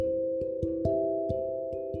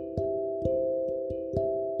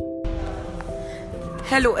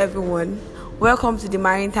Hello, everyone. Welcome to the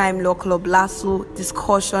Maritime Law Club LASU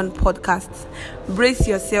discussion podcast. Brace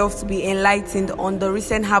yourself to be enlightened on the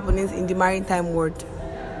recent happenings in the maritime world.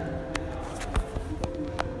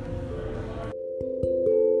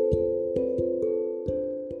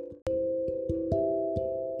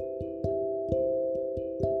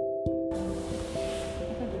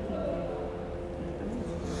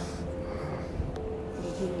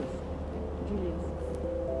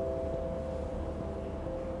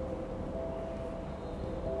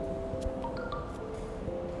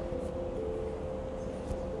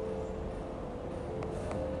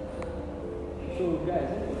 So guys,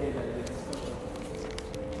 let's begin the discussion.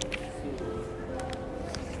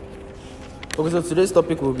 Okay, so today's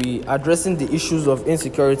topic will be addressing the issues of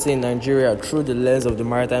insecurity in Nigeria through the lens of the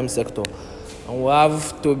maritime sector. And we'll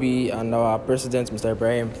have Toby and our president, Mr.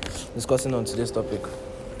 Ibrahim, discussing on today's topic.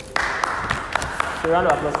 So round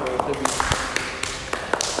of applause for Toby.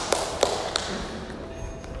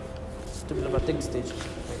 Toby, take the stage.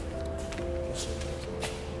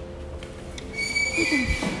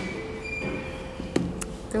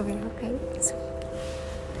 Okay.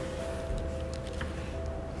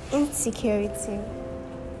 Insecurity.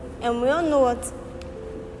 And we all know what.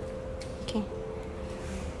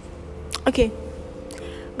 Okay.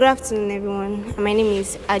 Good afternoon, everyone. My name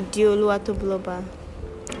is Adiolu Atobloba.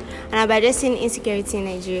 And I'll be addressing insecurity in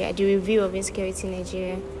Nigeria, the review of insecurity in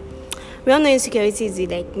Nigeria. We all know insecurity is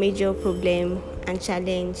the major problem and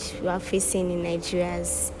challenge we are facing in Nigeria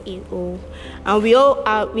as a whole. And we all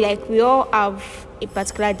have a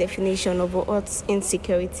particular definition of what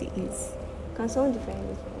insecurity is. Can someone define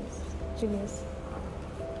it for us? Julius.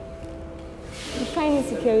 Define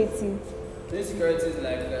insecurity. Insecurity is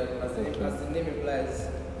as the name implies,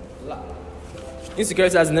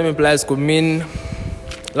 insecurity as the name implies could mean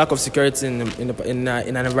lack of security in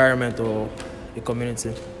an environment or a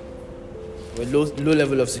community. With low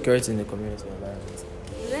level of security in the community environment.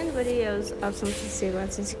 Does anybody else have something to say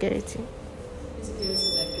about insecurity? Insecurity is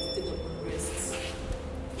like a state of unrest.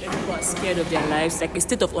 When people are scared of their lives, like a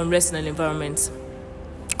state of unrest in an environment.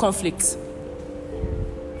 Conflict.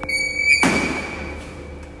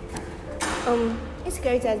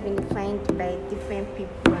 Insecurity has been defined by different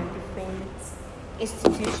people and different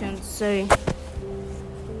institutions.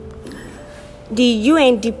 The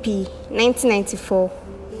UNDP 1994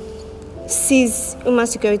 sees human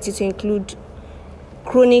security to include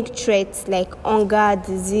chronic threats like hunger,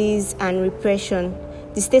 disease, and repression,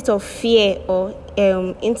 the state of fear or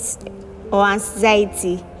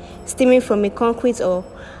anxiety stemming from a concrete or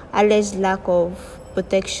alleged lack of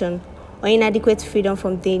protection or inadequate freedom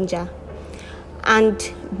from danger. And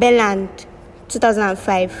Belland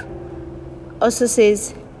 2005 also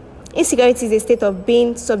says insecurity is a state of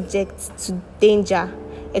being subject to danger,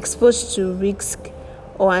 exposed to risk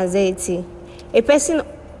or anxiety. A person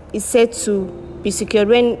is said to be secured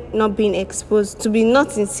when not being exposed, to be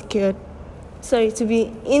insecure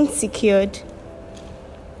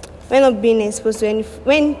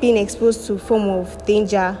when being exposed to form of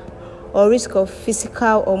danger or risk of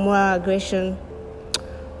physical or moral aggression.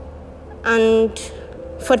 And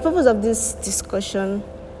for the purpose of this discussion,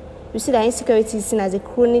 we see that insecurity is seen as a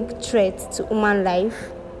chronic threat to human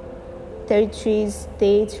life, territories,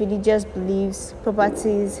 states, religious beliefs,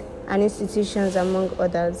 properties, and institutions, among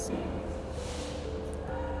others.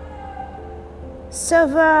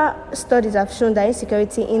 Several studies have shown that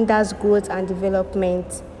insecurity hinders growth and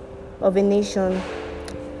development of a nation,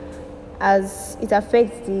 as it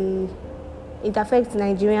affects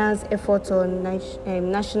Nigerians' efforts on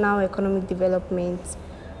national economic development,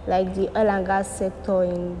 like the oil and gas sector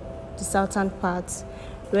in the southern parts,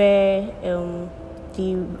 where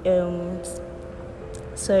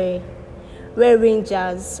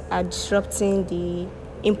rangers are disrupting the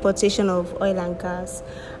importation of oil and gas.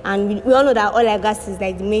 And we all know that oil and gas is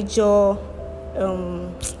like the major,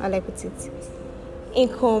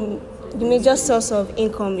 the major source of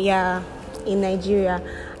income, in Nigeria.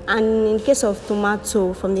 And in case of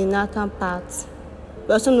tomato from the northern part,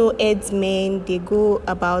 we also know herdsmen, they go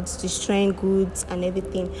about destroying goods and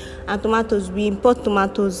everything. And tomatoes, we import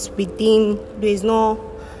tomatoes within, there is no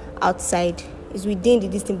outside, it's within the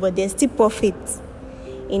distance, but there's still profit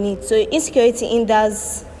in it. So insecurity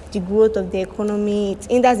hinders the growth of the economy, it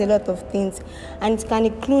hinders a lot of things, and it can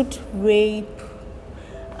include rape,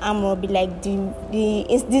 armed robbery, like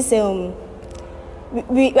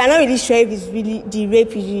we are not really sure if it's really the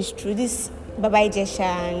rape is true. This Baba Ijesha,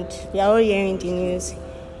 and we are all hearing the news.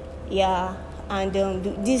 And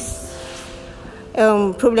this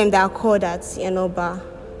problem that occurred at Yanoba,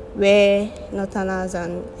 where Northerners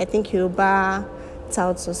and I think Yoruba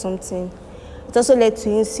touts or something It also led to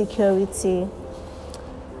insecurity.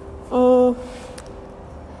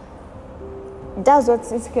 That's what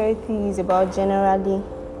insecurity is about generally.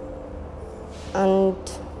 And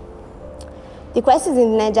the crisis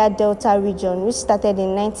in the Niger Delta region, which started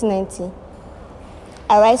in 1990,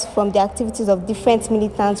 arise from the activities of different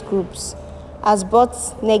militant groups, has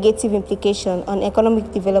brought negative implications on economic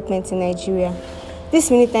development in Nigeria. This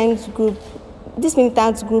militant group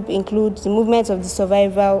includes the movement of the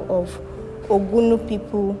survival of Ogunu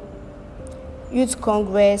people, Youth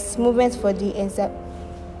Congress, movement for the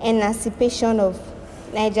emancipation of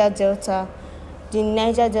Niger Delta, the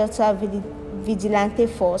Niger Delta Vigilante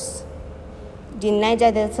Force, the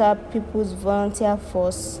Niger Delta People's Volunteer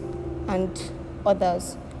Force, and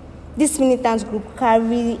others. This militant group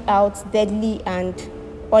carry out deadly and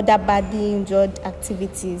other badly injured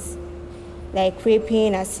activities like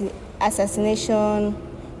raping, assassination,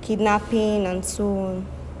 kidnapping, and so on.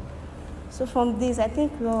 So from this, I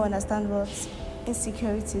think we all understand what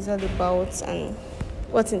insecurity is all about and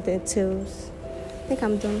what it entails. I think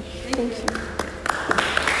I'm done. Thank you.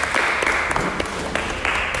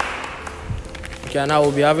 Okay, now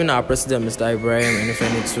we'll be having our president, Mr. Ibrahim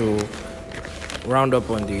Enifeni, to round up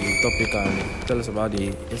on the topic and tell us about the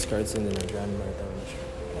insecurity in the Nigerian maritime industry.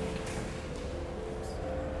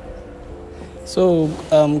 So,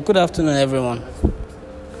 good afternoon, everyone.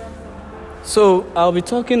 So, I'll be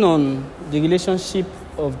talking on the relationship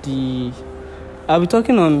of the. I'll be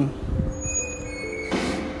talking on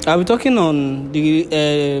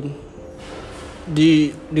the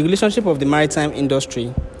relationship of the maritime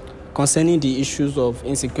industry concerning the issues of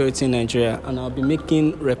insecurity in Nigeria, and I'll be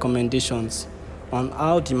making recommendations on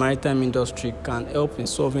how the maritime industry can help in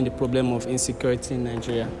solving the problem of insecurity in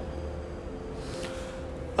Nigeria.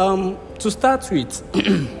 To start with,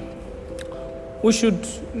 we should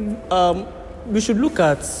look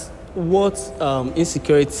at what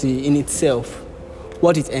insecurity in itself,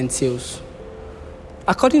 what it entails.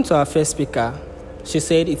 According to our first speaker, she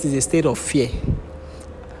said it is a state of fear.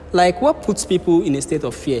 Like, what puts people in a state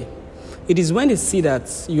of fear? It is when they see that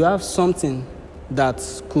you have something that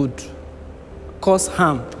could cause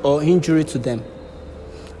harm or injury to them.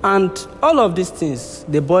 And all of these things,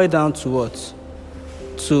 they boil down to what?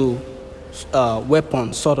 To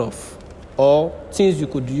weapons, sort of, or things you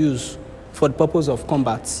could use for the purpose of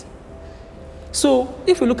combat. So,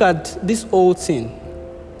 if you look at this whole thing,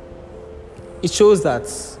 it shows that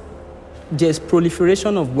there's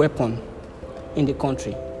proliferation of weapons in the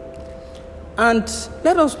country. And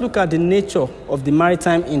let us look at the nature of the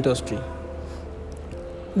maritime industry.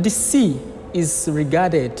 The sea is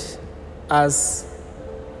regarded as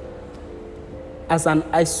an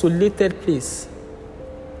isolated place,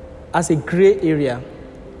 as a gray area,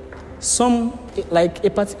 like a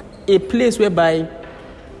place whereby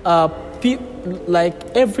like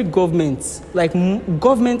every government, like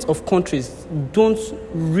governments of countries don't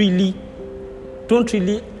really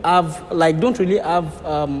have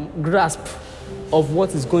grasp of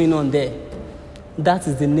what is going on there. That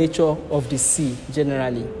is the nature of the sea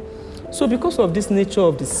generally. So because of this nature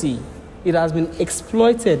of the sea, it has been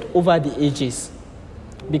exploited over the ages,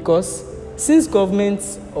 because since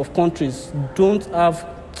governments of countries don't have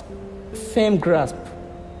firm grasp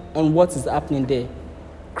on what is happening there,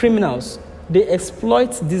 criminals, they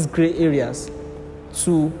exploit these gray areas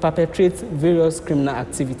to perpetrate various criminal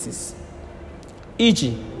activities.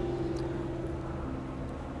 E.g.,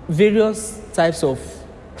 various types of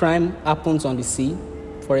crime happens on the sea.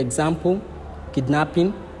 For example,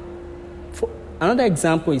 kidnapping. Another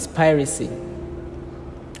example is piracy.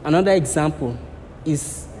 Another example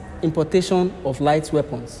is importation of light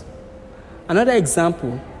weapons. Another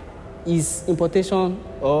example is importation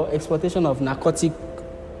or exportation of narcotic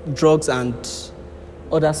drugs and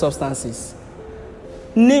other substances.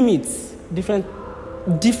 Name it, different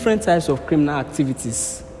types of criminal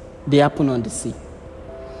activities, they happen on the sea.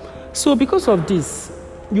 So because of this,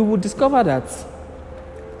 you will discover that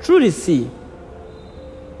through the sea,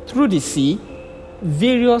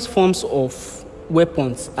 various forms of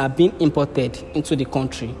weapons are being imported into the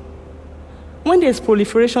country. When there's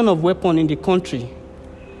proliferation of weapons in the country,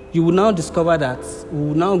 you will now discover that we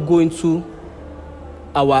will now go into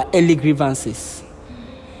our early grievances.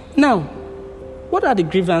 Now, what are the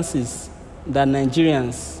grievances that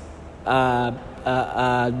Nigerians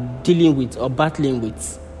are dealing with or battling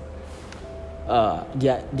with?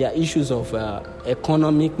 There are issues of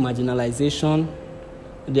economic marginalization,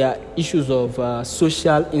 there are issues of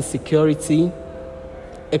social insecurity,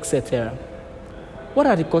 etc. What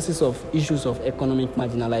are the causes of issues of economic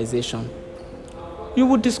marginalization? You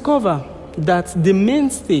will discover that the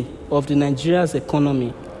mainstay of the Nigeria's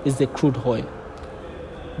economy is the crude oil.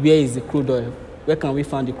 where is the crude oil? Where can we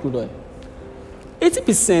find the crude oil?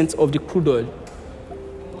 80% of the crude oil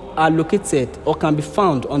are located or can be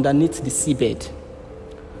found underneath the seabed.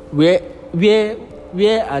 Where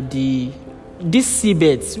are these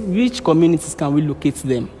seabeds? Which communities can we locate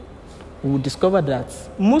them? We will discover that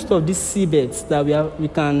most of these seabeds that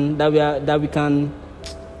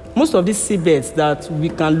we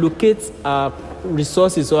can locate our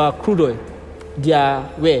resources or our crude oil, they are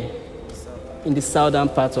where? In the southern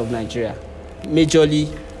part of Nigeria,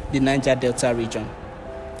 majorly the Niger Delta region.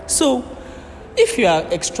 So, if you are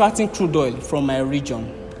extracting crude oil from my region,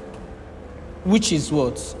 which is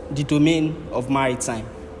what? The domain of maritime.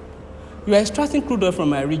 You are extracting crude oil from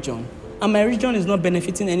my region, and my region is not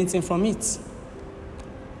benefiting anything from it.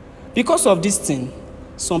 Because of this thing,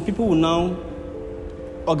 some people will now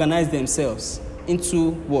organize themselves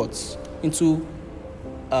into what? Into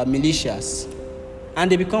militias.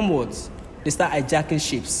 And they become what? They start hijacking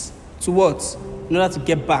ships. To what? In order to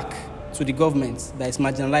get back to the government that is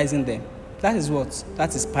marginalizing them. That is what?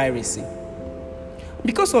 That is piracy.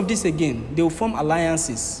 Because of this again, they will form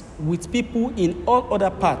alliances with people in all other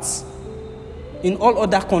parts, in all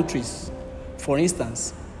other countries. For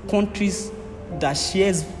instance, countries that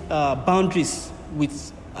shares boundaries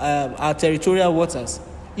with our territorial waters.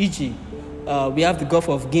 E.g., we have the Gulf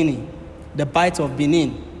of Guinea, the Bight of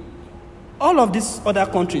Benin. All of these other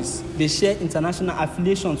countries, they share international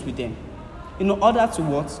affiliations with them in order to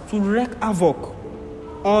what? To wreak havoc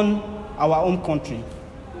on our own country.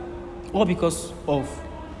 All because of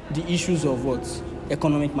the issues of what?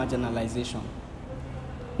 Economic marginalization.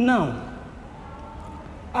 Now,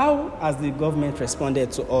 how has the government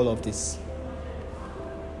responded to all of this?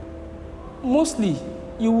 Mostly,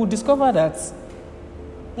 you will discover that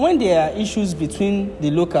when there are issues between the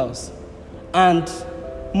locals and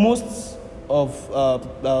most of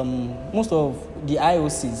the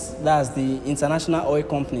IOCs, that's the international oil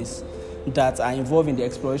companies that are involved in the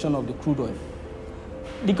exploration of the crude oil,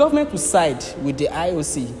 the government will side with the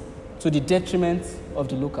IOC to the detriment of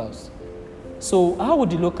the locals. So how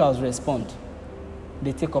would the locals respond?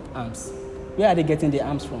 They take up arms. Where are they getting the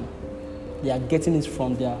arms from? They are getting it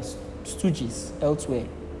from their stooges elsewhere,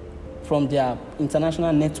 from their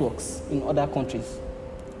international networks in other countries.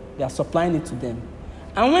 They are supplying it to them.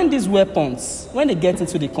 And when these weapons, when they get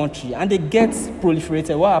into the country and they get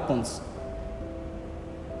proliferated, what happens?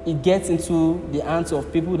 It gets into the hands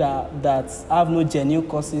of people that have no genuine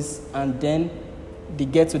causes, and then they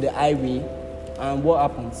get to the highway, and what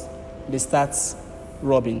happens? They start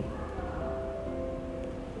robbing.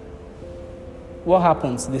 What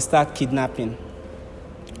happens? They start kidnapping.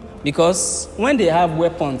 Because when they have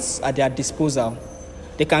weapons at their disposal,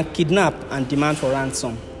 they can kidnap and demand for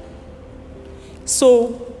ransom. So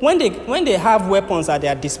when they have weapons at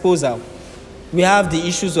their disposal, we have the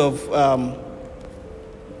issues of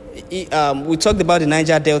we talked about the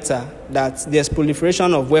Niger Delta, that there's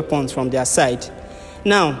proliferation of weapons from their side.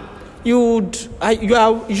 Now, you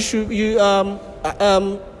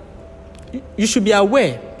should be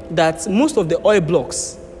aware that most of the oil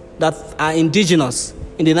blocks that are indigenous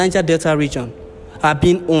in the Niger Delta region are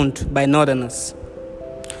being owned by northerners.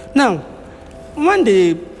 Now, when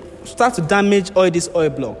they start to damage all these oil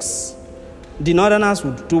blocks, the northerners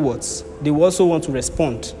would do what? They will also want to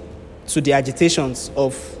respond to the agitations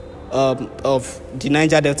of the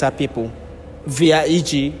Niger Delta people via,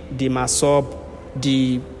 e.g., the Masob,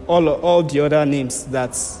 all the other names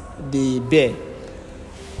that they bear.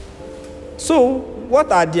 So,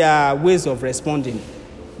 what are their ways of responding?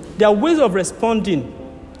 Their ways of responding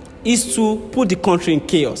is to put the country in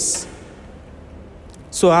chaos.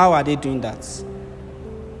 So how are they doing that?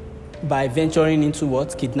 By venturing into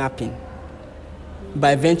what? Kidnapping.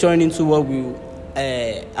 By venturing into what we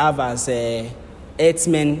have as a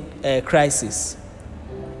herdsmen crisis.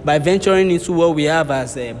 By venturing into what we have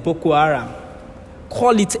as Boko Haram.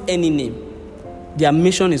 Call it any name. Their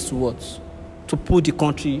mission is to what? To put the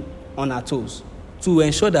country on our toes. To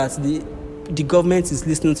ensure that the government is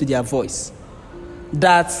listening to their voice.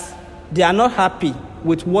 That they are not happy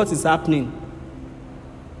with what is happening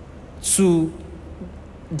to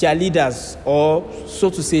their leaders, or so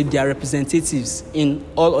to say their representatives in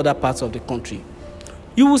all other parts of the country.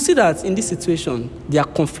 You will see that in this situation, there are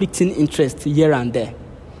conflicting interests here and there.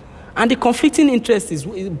 And the conflicting interest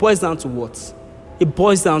it boils down to what? It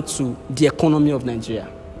boils down to the economy of Nigeria.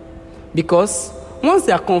 Because once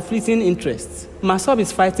there are conflicting interests, Masob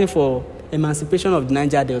is fighting for emancipation of the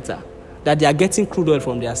Niger Delta, that they are getting crude oil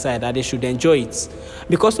from their side, that they should enjoy it.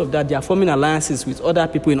 Because of that, they are forming alliances with other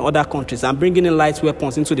people in other countries and bringing in light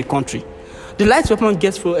weapons into the country. The light weapon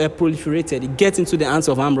gets proliferated. It gets into the hands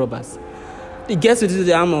of armed robbers. it gets into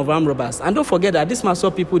the arm of armed robbers. And don't forget that these Maso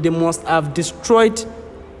people, they must have destroyed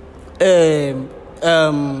the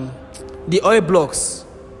oil blocks,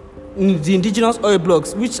 the indigenous oil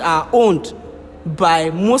blocks, which are owned by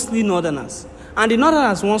mostly northerners. And the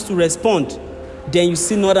northerners wants to respond. Then you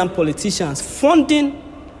see northern politicians funding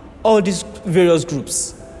all these various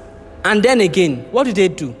groups. And then again, what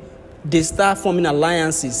do? They start forming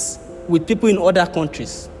alliances with people in other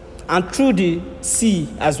countries. And through the sea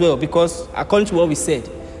as well, because according to what we said,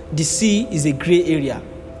 the sea is a gray area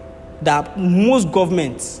that most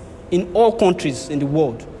governments in all countries in the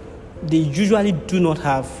world, they usually do not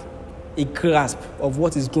have a grasp of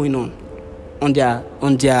what is going on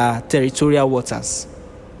their territorial waters.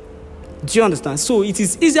 Do you understand? So it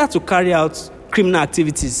is easier to carry out criminal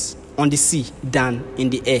activities on the sea than in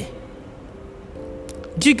the air.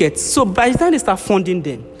 Do you get? So by the time they start funding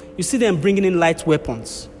them, you see them bringing in light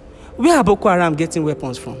weapons. Where are Boko Haram getting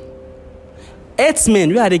weapons from?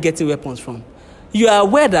 Herdsmen, where are they getting weapons from? You are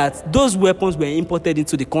aware that those weapons were imported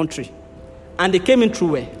into the country and they came in through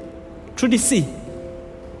where? Through the sea.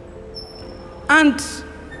 And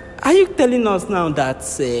are you telling us now that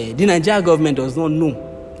the Nigerian government does not know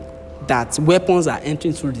that weapons are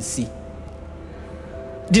entering through the sea?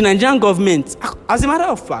 The Nigerian government, as a matter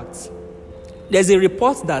of fact, there's a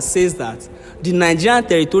report that says that the Nigerian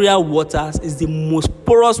territorial waters is the most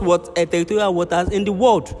porous territorial waters in the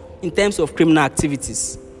world in terms of criminal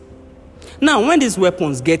activities. Now, when these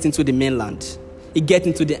weapons get into the mainland, it gets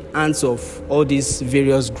into the hands of all these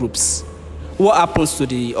various groups. What happens to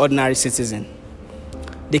the ordinary citizen?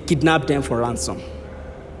 They kidnap them for ransom.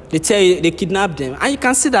 They tell you they kidnap them. And you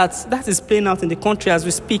can see that is playing out in the country as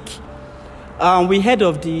we speak. We heard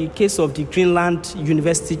of the case of the Greenland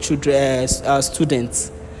University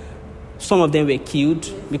students. Some of them were killed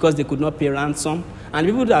because they could not pay ransom. And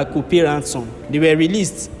people that could pay ransom, they were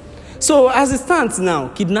released. So as it stands now,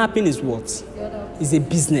 kidnapping is what? Is a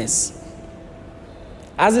business.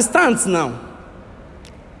 As it stands now,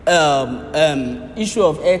 issue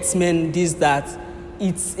of herdsmen, this, that,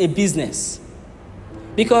 it's a business.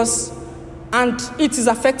 And it is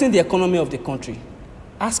affecting the economy of the country.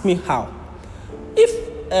 Ask me how. If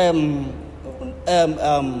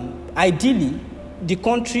ideally the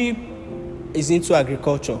country is into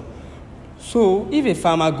agriculture, so if a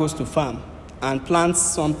farmer goes to farm and plants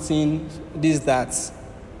something, this, that,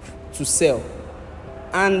 to sell,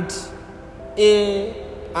 and a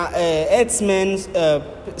herdsman,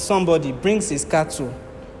 somebody brings his cattle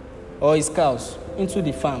or his cows into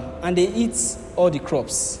the farm and they eat all the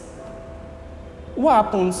crops, what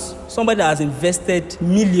happens? Somebody that has invested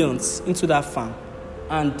millions into that farm,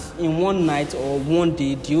 and in one night or one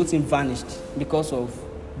day, the whole thing vanished because of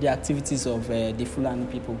the activities of the Fulani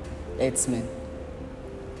people, herdsmen.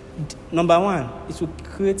 Number one, it will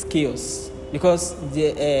create chaos because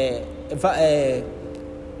they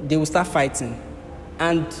will start fighting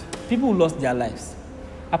and people will lose their lives.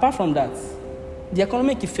 Apart from that, the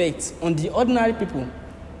economic effect on the ordinary people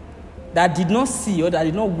that did not see or that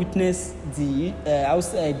did not witness the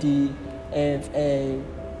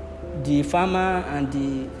farmer and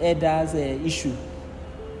the herders issue,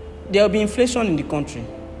 there will be inflation in the country,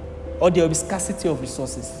 or there will be scarcity of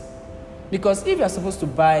resources. Because if you are supposed to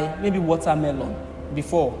buy maybe watermelon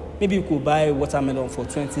before, maybe you could buy watermelon for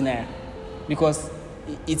 20 naira because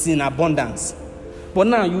it's in abundance. But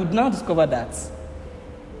now you would now discover that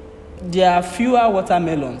there are fewer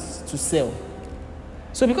watermelons to sell.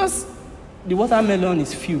 So because the watermelon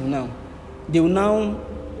is few now, they will now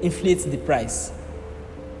inflate the price.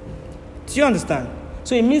 Do you understand?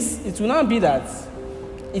 So it means it will now be that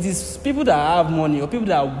it is people that have money or people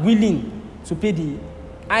that are willing to pay the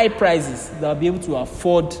high prices that will be able to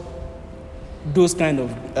afford those kind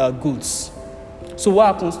of goods. So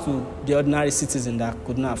what happens to the ordinary citizen that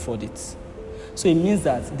could not afford it? So it means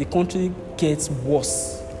that the country gets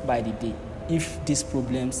worse by the day if these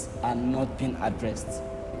problems are not being addressed.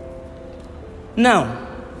 Now,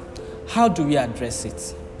 how do we address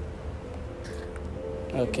it?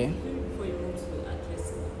 Okay. Before you move to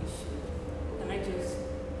addressing the issue, can I just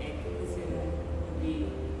put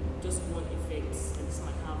in just one effect that this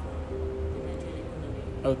might have on the Nigerian economy?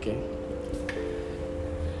 Okay.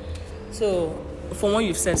 So, from what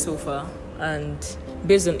you've said so far, and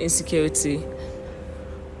based on insecurity,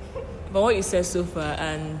 but what you said so far,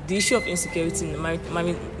 and the issue of insecurity in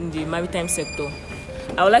the maritime sector,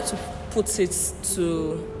 I would like to put it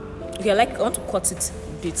to, I want to cut it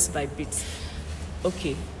bit by bit.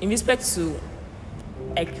 Okay, in respect to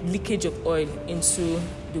leakage of oil into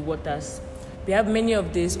the waters, we have many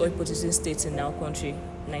of these oil producing states in our country,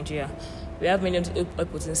 Nigeria. We have many of the oil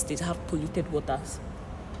producing states have polluted waters.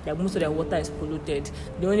 that most of their water is polluted.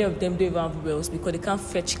 The only of them don't even have wells because they can't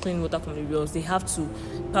fetch clean water from the wells. They have to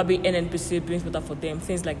probably NNPC brings water for them,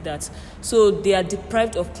 things like that. So they are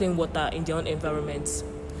deprived of clean water in their own environment.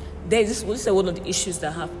 This is one of the issues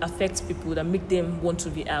that affect people, that make them want to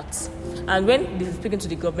react. And when they're speaking to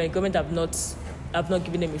the government have not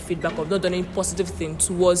given them a feedback, or not done any positive thing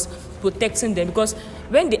towards protecting them, because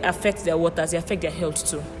when they affect their waters, they affect their health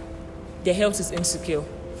too. Their health is insecure.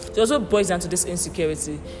 So it also boils down to this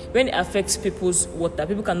insecurity. When it affects people's water,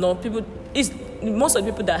 most of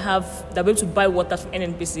the people that are able to buy water from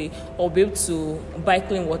NNPC or be able to buy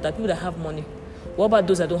clean water, people that have money. What about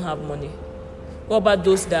those that don't have money? What about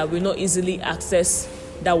those that will not easily access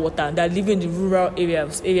that water, that live in the rural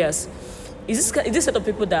areas? Is this set of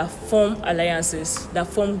people that form alliances, that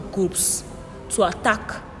form groups to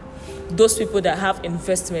attack those people that have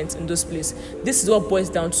investments in those places? This is what boils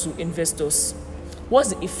down to investors. What's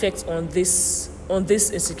the effect on this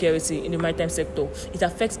insecurity in the maritime sector? It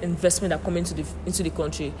affects investment that come into the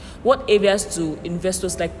country. What areas do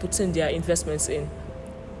investors like putting their investments in?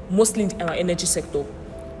 Mostly in our energy sector,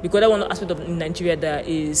 because that one aspect of Nigeria that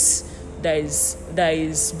is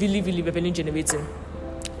really, really revenue generating.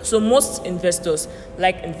 So most investors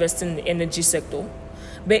like investing in the energy sector.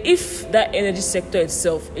 But if that energy sector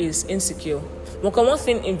itself is insecure, one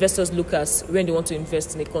thing investors look at when they want to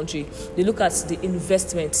invest in a country, they look at the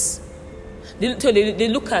investments. They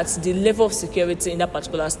look at the level of security in that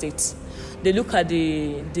particular state. They look at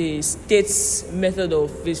the state's method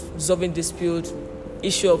of resolving dispute,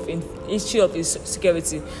 issue of its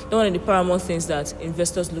security. They're one of the paramount things that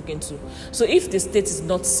investors look into. So if the state is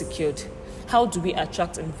not secured, how do we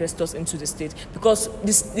attract investors into the state? Because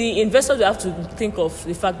the investors will have to think of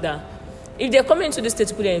the fact that if they're coming into the state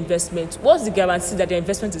to put their investment, what's the guarantee that their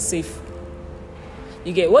investment is safe?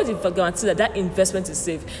 You get, what's the guarantee that investment is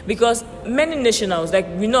safe? Because many nationals, like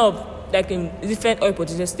we know, like in different oil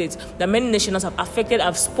producing states, that many nationals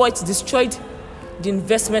have spoiled, destroyed the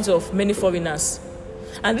investment of many foreigners.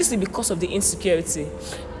 And this is because of the insecurity.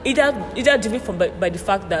 Either driven by the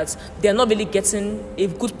fact that they are not really getting a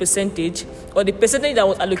good percentage, or the percentage that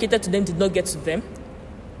was allocated to them did not get to them,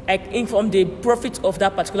 like from the profit of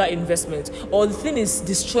that particular investment, or the thing is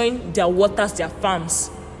destroying their waters, their farms.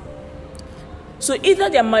 So either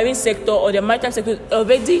their marine sector or their maritime sector is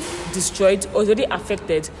already destroyed or already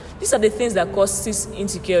affected. These are the things that causes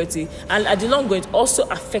insecurity, and at the long run, it also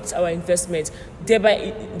affects our investment,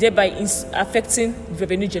 thereby affecting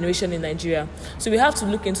revenue generation in Nigeria. So we have to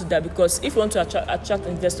look into that, because if we want to attract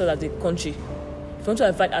investors at the country,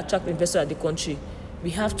 we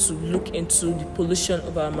have to look into the pollution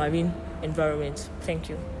of our marine environment. Thank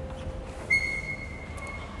you.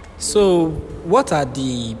 So,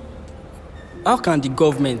 how can the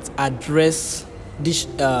government address this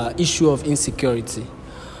issue of insecurity?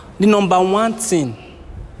 The number one thing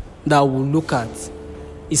that we'll look at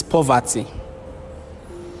is poverty.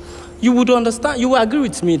 You would agree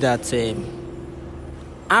with me that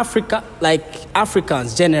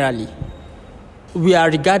Africans generally, we are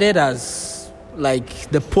regarded as like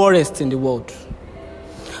the poorest in the world.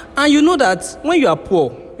 And you know that when you are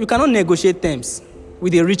poor, you cannot negotiate terms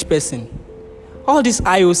with a rich person. All these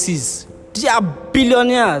IOCs, they are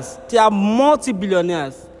billionaires. They are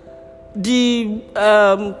multi-billionaires. The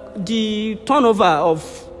turnover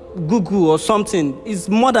of Google or something is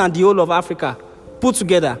more than the whole of Africa put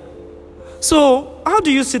together. So how do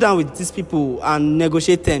you sit down with these people and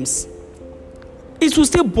negotiate terms? It will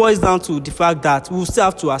still boil down to the fact that we will still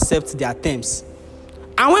have to accept their terms.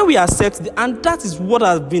 And when we accept, and that is what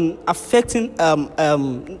has been affecting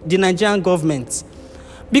the Nigerian government,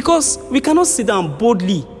 because we cannot sit down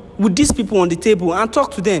boldly with these people on the table and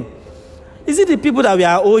talk to them. Is it the people that we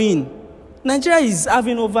are owing? Nigeria is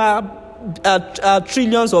having over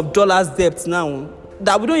trillions of dollars debt now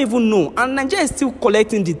that we don't even know, and Nigeria is still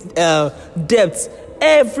collecting the debt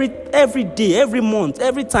every day, every month,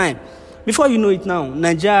 every time. Before you know it now,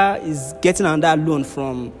 Nigeria is getting another loan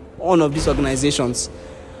from one of these organizations.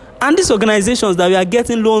 And these organizations that we are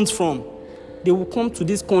getting loans from, they will come to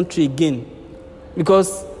this country again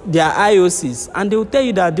because they are IOCs, and they will tell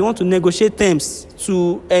you that they want to negotiate terms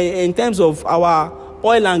in terms of our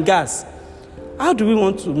oil and gas. How do we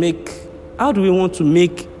want to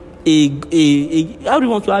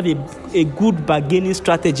have a good bargaining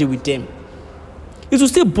strategy with them? It will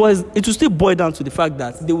still boil down to the fact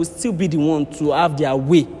that they will still be the one to have their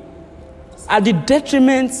way at the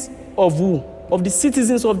detriment of who? Of the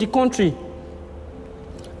citizens of the country.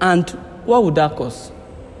 And what would that cause?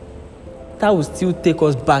 That will still take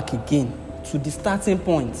us back again to the starting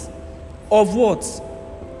point of what?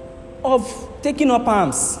 Of taking up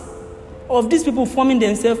arms, of these people forming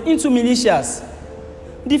themselves into militias.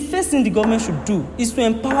 The first thing the government should do is to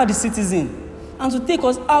empower the citizen and to take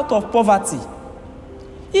us out of poverty.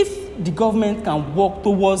 If the government can work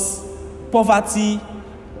towards poverty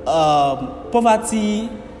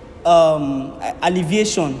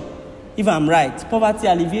alleviation, if I'm right, poverty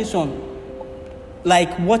alleviation,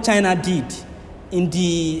 like what China did in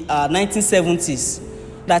the 1970s,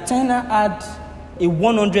 that China had a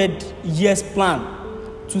 100 years plan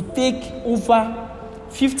to take over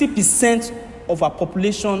 50% of our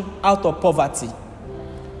population out of poverty.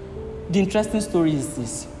 The interesting story is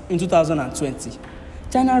this. In 2020,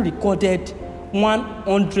 China recorded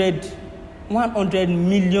 100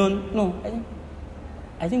 million, no,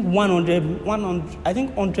 I think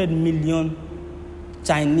 100 million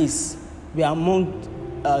Chinese were among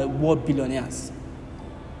world billionaires.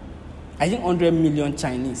 I think 100 million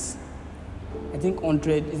Chinese. I think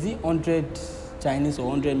 100, is it 100 Chinese or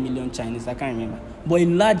 100 million Chinese? I can't remember. But a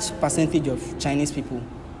large percentage of Chinese people,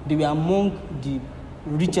 they were among the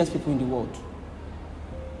richest people in the world.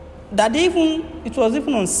 It was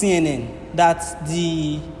even on CNN that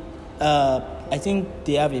I think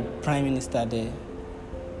they have a prime minister there.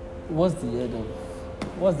 What's the head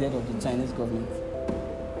of the Chinese government?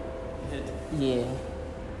 Yeah.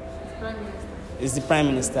 It's the prime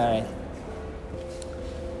minister, right?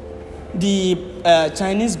 The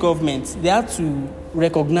Chinese government, they have to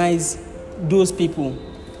recognize those people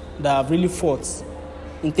that have really fought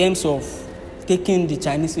in terms of taking the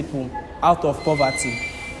Chinese people out of poverty.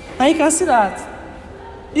 And you can see that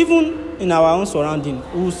even in our own surrounding,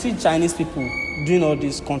 we will see Chinese people doing all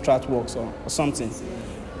these contract works or something.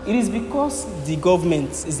 It is because the government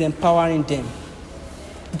is empowering them.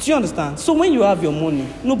 Do you understand? So when you have your money,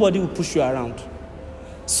 nobody will push you around.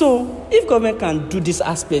 So if government can do these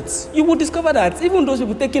aspects, you will discover that even those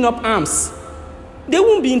people taking up arms, they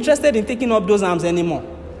won't be interested in taking up those arms anymore.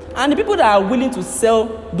 And the people that are willing to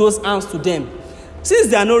sell those arms to them, since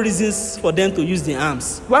there are no reasons for them to use the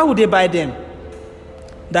arms, why would they buy them?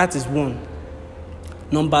 That is one.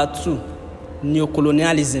 Number two,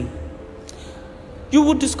 neocolonialism. You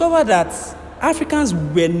will discover that Africans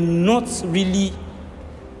were not really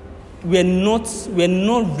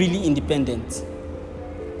independent.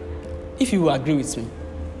 If you will agree with me.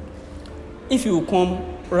 If you will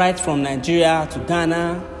come right from Nigeria to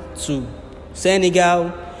Ghana to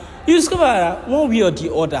Senegal, you discover that one way or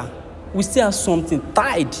the other, we still have something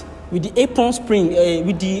tied with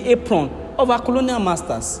the apron of our colonial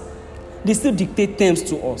masters. They still dictate terms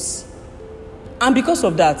to us. And because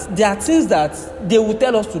of that, there are things that they will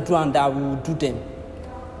tell us to do and that we will do them.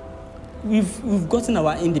 We've gotten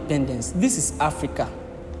our independence. This is Africa.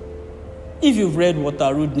 If you've read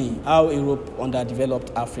Walter Rodney, How Europe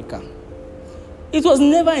Underdeveloped Africa, it was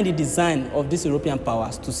never in the design of these European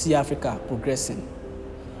powers to see Africa progressing.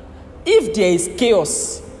 If there is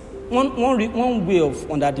chaos, one way of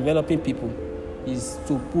underdeveloping people is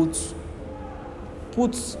to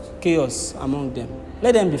put chaos among them.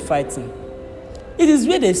 Let them be fighting. It is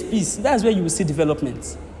where there is peace, that's where you will see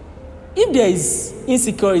development. If there is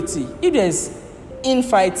insecurity, if there is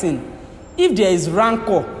infighting, if there is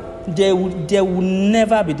rancor, there will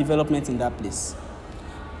never be development in that place.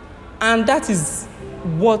 And that is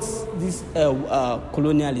what these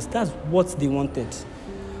colonialists, that's what they wanted.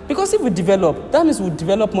 Because if we develop, that means we'll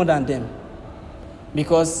develop more than them.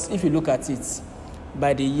 Because if you look at it,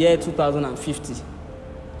 by the year 2050,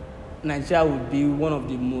 Nigeria will be one of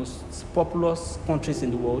the most populous countries in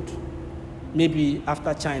the world, maybe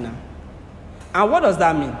after China. And what does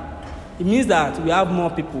that mean? It means that we have more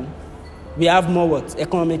people, we have more what?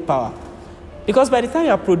 Economic power. Because by the time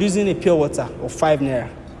you are producing a pure water of 5 naira,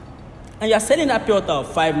 and you are selling that pure water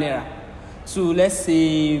of 5 naira to, let's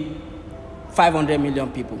say, 500 million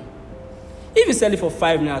people. If you sell it for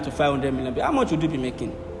 5 naira to 500 million people, how much would you be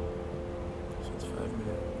making?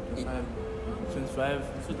 25,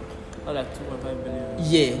 like 2.5 billion.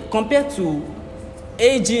 Yeah, compared to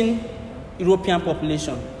aging European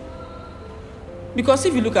population. Because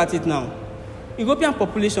if you look at it now, European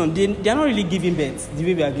population, they are not really giving birth the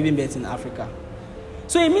way we are giving birth in Africa.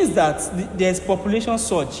 So it means that there's population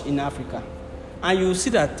surge in Africa. And you see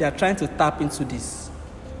that they are trying to tap into this.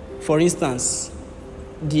 For instance,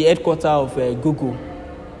 the headquarters of Google,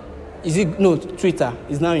 Twitter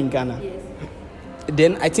is now in Ghana. Yes.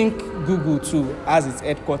 Then I think Google too has its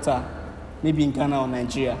headquarters maybe in Ghana or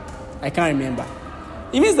Nigeria. I can't remember.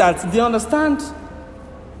 It means that they understand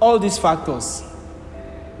all these factors.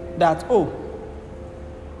 That,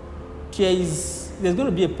 there's going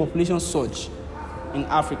to be a population surge in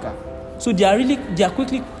Africa. So they are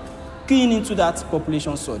quickly keying into that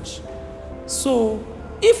population surge. So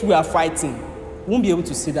if we are fighting, we won't be able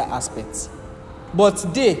to see that aspect.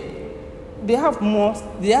 But they have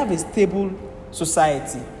a stable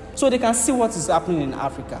society, so they can see what is happening in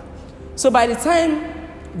Africa. So by the time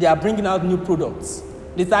they are bringing out new products,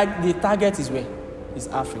 the target is where? Is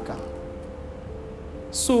Africa.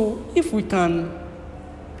 So if we can,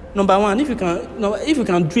 number one, if we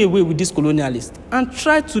can do away with this colonialist and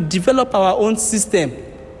try to develop our own system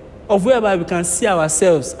of whereby we can see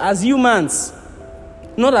ourselves as humans,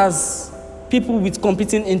 not as people with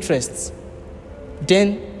competing interests,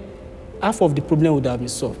 then half of the problem would have been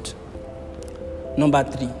solved. Number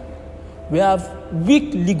three, we have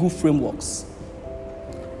weak legal frameworks.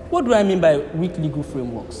 What do I mean by weak legal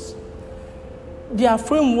frameworks? They are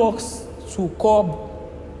frameworks to curb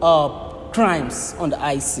crimes on the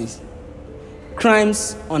high seas,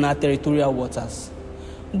 crimes on our territorial waters.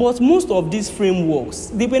 But most of these frameworks,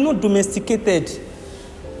 they were not domesticated,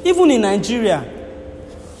 even in Nigeria.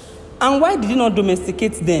 And why did you not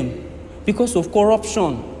domesticate them? Because of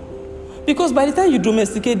corruption. Because by the time you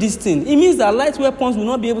domesticate this thing, it means that light weapons will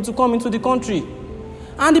not be able to come into the country.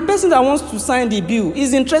 And the person that wants to sign the bill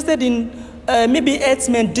is interested in maybe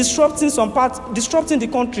herdsmen disrupting the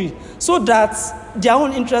country so that their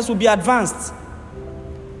own interests will be advanced.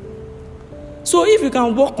 So if you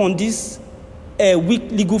can work on these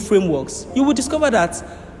weak legal frameworks, you will discover that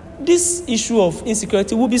this issue of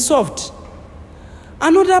insecurity will be solved.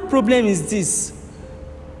 Another problem is this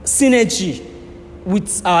synergy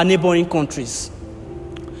with our neighboring countries.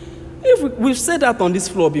 We've said that on this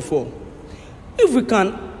floor before. If we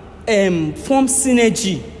can form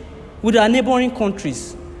synergy with our neighboring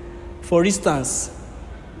countries, for instance,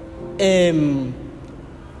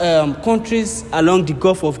 countries along the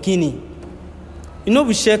Gulf of Guinea,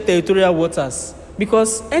 we share territorial waters,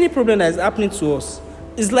 because any problem that is happening to us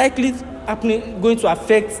is likely going to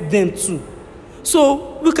affect them too.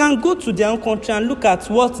 So we can go to their own country and look at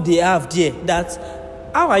what they have there, that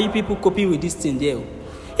how are you people coping with this thing there?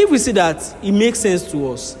 If we see that it makes sense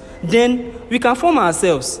to us, then we can form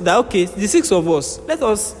ourselves that, okay, the six of us, let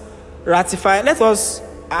us ratify, let us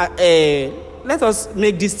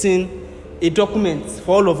make this thing a document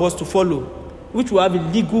for all of us to follow, which will have a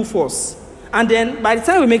legal force. And then by the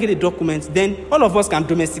time we make it a document, then all of us can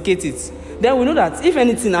domesticate it. Then we know that if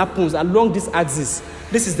anything happens along this axis,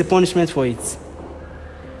 this is the punishment for it.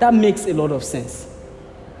 That makes a lot of sense.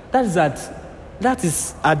 That is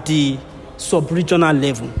at the sub-regional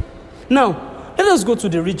level. Now, let us go to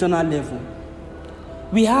the regional level.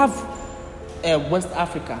 We have West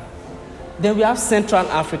Africa. Then we have Central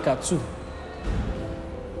Africa too.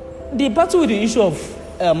 They battle with the issue of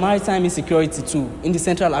maritime insecurity too in the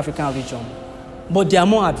Central African region. But they are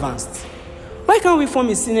more advanced. Why can't we form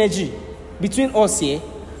a synergy between us here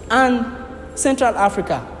and Central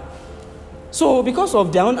Africa? So because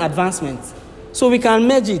of their own advancement, so we can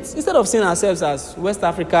merge it. Instead of seeing ourselves as West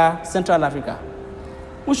Africa, Central Africa,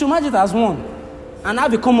 we should merge it as one and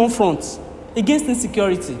have a common front against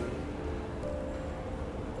insecurity.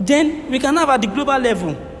 Then we can have at the global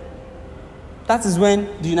level. That is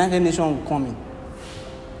when the United Nations will come in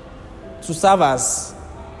to serve as,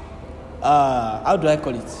 how do I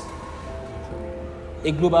call it?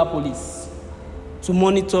 A global police to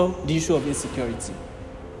monitor the issue of insecurity.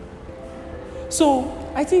 So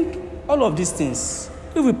I think all of these things,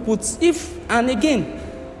 and again,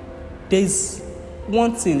 there's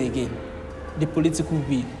one thing again, the political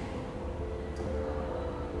will.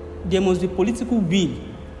 There must be political will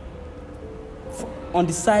on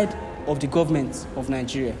the side of the government of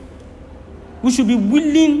Nigeria. We should be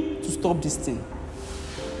willing to stop this thing.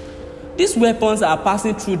 These weapons are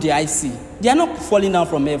passing through the IC. They are not falling down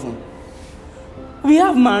from heaven. We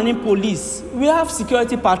have marine police. We have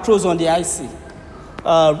security patrols on the IC.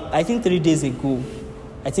 I think 3 days ago,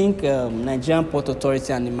 Nigerian Port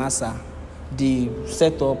Authority and NIMASA, they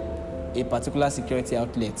set up a particular security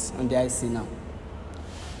outlet on the IC now.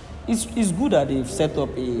 It's good that they've set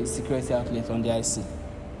up a security outlet on the IC.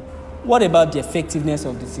 What about the effectiveness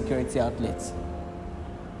of the security outlet?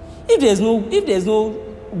 If there's no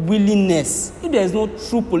willingness, if there's no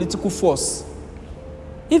true political force,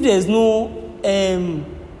 if there's no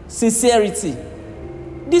sincerity,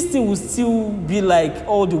 this thing will still be like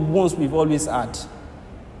all the ones we've always had.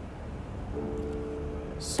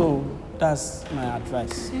 So that's my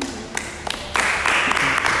advice.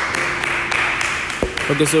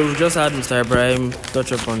 Okay, so we've just had Mr. Ibrahim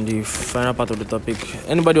touch up on the final part of the topic.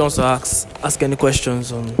 Anybody wants to ask any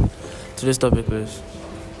questions on today's topic, please?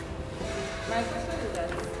 My question is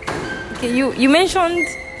that, okay, you mentioned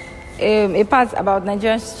a part about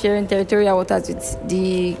Nigeria sharing territorial waters with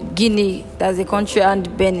the Guinea, that's a country,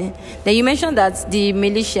 and Benin. Then you mentioned that the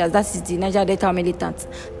militias, that is the Niger Delta militants,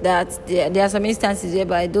 that there are some instances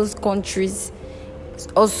whereby those countries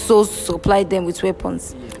also supply them with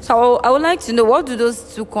weapons. So I would like to know, what do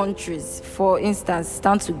those two countries, for instance,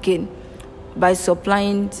 stand to gain by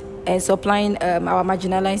supplying our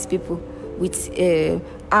marginalized people with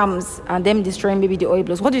arms and them destroying maybe the oil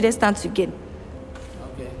blocks? What do they stand to gain?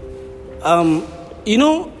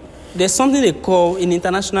 There's something they call, in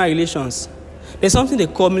international relations, there's something they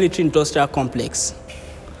call military-industrial complex.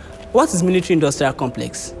 What is military-industrial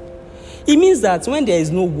complex? It means that when there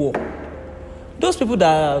is no war, those people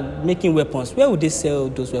that are making weapons, where would they sell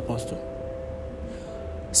those weapons to?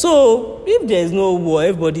 So, if there is no war,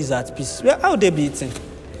 everybody is at peace, how would they be eating?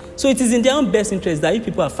 So it is in their own best interest that you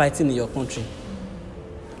people are fighting in your country.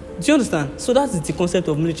 Do you understand? So that is the concept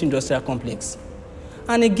of military-industrial complex.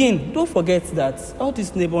 And again, don't forget that all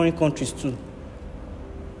these neighboring countries too,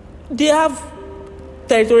 they have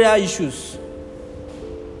territorial issues.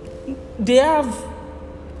 They have,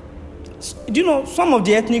 some of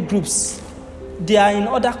the ethnic groups, they are in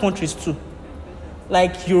other countries too.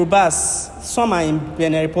 Like Yorubas, some are in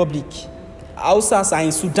Benin Republic. Hausas are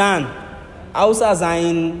in Sudan. Hausas are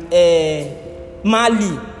in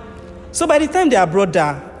Mali. So by the time their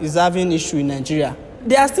brother is having issue in Nigeria,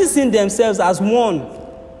 they are still seeing themselves as one.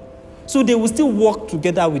 So they will still work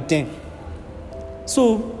together with them.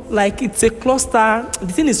 So, it's a cluster.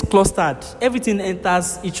 The thing is clustered. Everything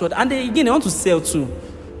enters each other. And they want to sell too.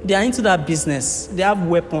 They are into that business. They have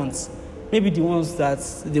weapons. Maybe the ones that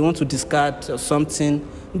they want to discard or something.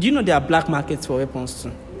 Do you know there are black markets for weapons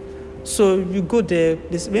too? So you go there.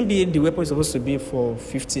 Maybe the weapon is supposed to be for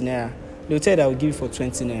 15 naira. They'll tell you that will give you for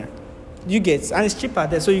 20 naira. You get, and it's cheaper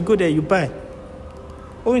there. So you go there, you buy.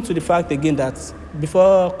 Owing to the fact again that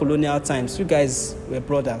before colonial times, you guys were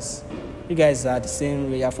brothers. You guys are the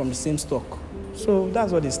same, we are from the same stock. So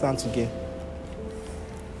that's what they stand to gain.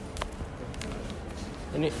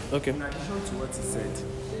 Okay. In addition to what he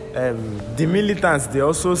said, the militants, they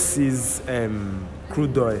also seize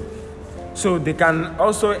crude oil. So they can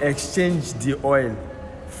also exchange the oil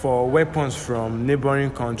for weapons from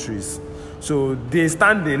neighboring countries. So they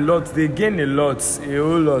stand a lot, they gain a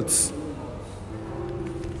whole lot.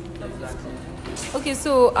 Okay,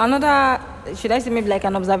 so another, should I say maybe like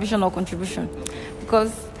an observation or contribution?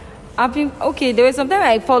 Because there was some time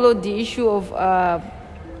I followed the issue of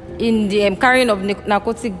in the carrying of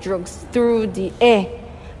narcotic drugs through the air.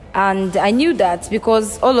 And I knew that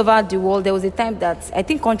because all over the world, there was a time that I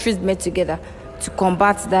think countries met together to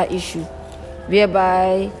combat that issue,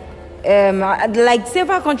 whereby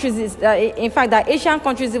several countries, in fact, the Asian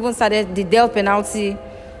countries even started the death penalty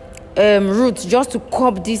route just to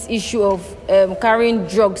curb this issue of carrying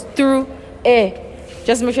drugs through air,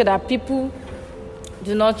 just to make sure that people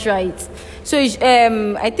do not try it. So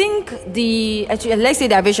I think let's say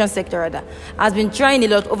the aviation sector rather has been trying a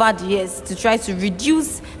lot over the years to try to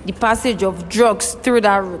reduce the passage of drugs through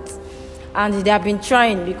that route, and they have been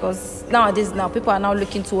trying because nowadays people are now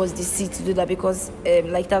looking towards the sea to do that because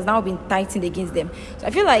it has now been tightened against them. So I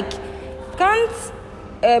feel like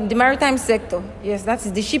the maritime sector, yes, that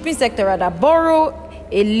is the shipping sector rather, borrow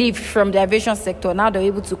a lift from the aviation sector. Now they're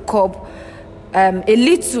able to curb a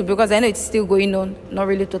little, because I know it's still going on, not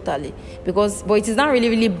really totally, but it is not really,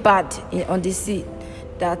 really bad on the sea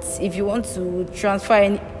that if you want to transfer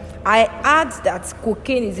any, I add that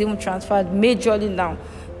cocaine is even transferred majorly now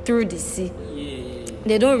through the sea.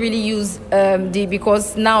 They don't really use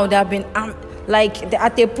because now they have been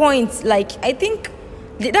at a point, I think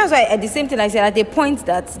that's why at the same time I said at the point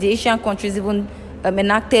that the Asian countries even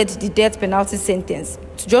enacted the death penalty sentence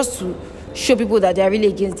just to show people that they are really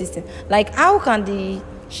against this thing. How can the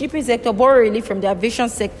shipping sector borrow relief from the aviation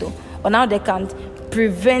sector, or now they can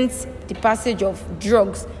prevent the passage of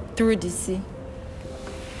drugs through the sea?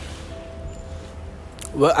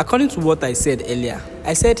 Well, according to what I said earlier,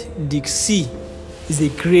 I said the sea is a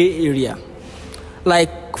gray area.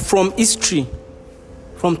 From history,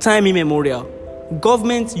 from time immemorial,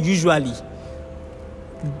 governments usually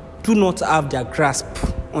do not have their grasp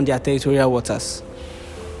on their territorial waters.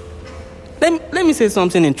 Let me say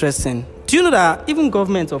something interesting. Do you know that even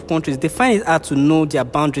governments of countries, they find it hard to know their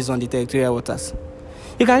boundaries on the territorial waters?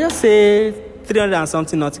 You can just say 300 and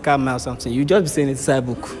something nautical miles something. You just be saying it's a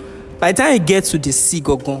book. By the time you get to the sea,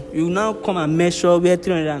 you now come and measure where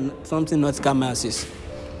 300 and something nautical miles is.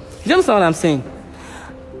 You understand what I'm saying?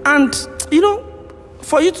 And,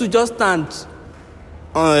 for you to just stand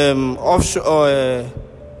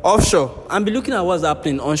offshore and be looking at what's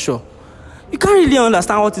happening onshore, you can't really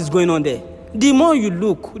understand what is going on there. The more you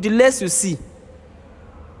look, the less you see.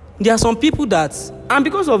 There are some people that, and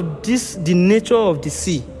because of this, the nature of the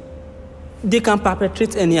sea, they can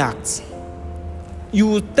perpetrate any act. You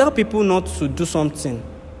will tell people not to do something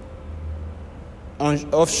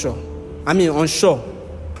onshore.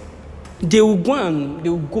 They will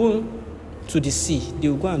go to the sea. They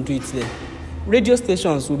will go and do it there. Radio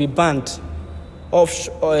stations will be banned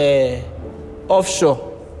offshore.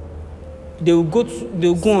 They will go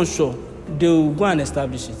onshore. They will go and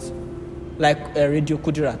establish it, like Radio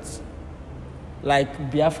Kudirat,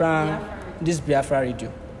 like this Biafra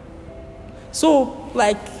radio. So,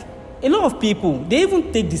 like, a lot of people, they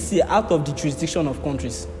even take the sea out of the jurisdiction of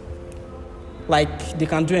countries. Like, they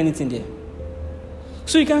can do anything there.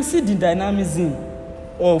 So you can see the dynamism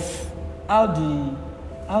of how the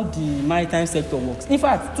maritime sector works. In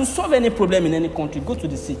fact, to solve any problem in any country, go to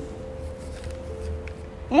the sea.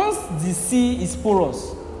 Once the sea is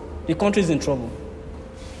porous, the country is in trouble.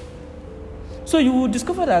 So you will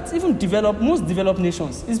discover that even most developed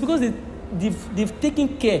nations, it's because they've taken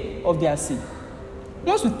care of their sea.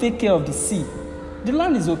 Once we take care of the sea, the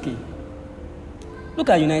land is okay. Look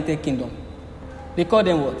at United Kingdom. They call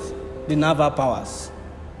them what? The naval powers.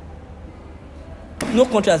 No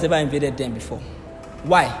country has ever invaded them before.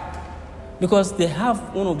 Why? Because they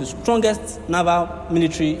have one of the strongest naval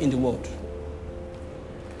military in the world.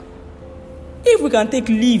 If we can take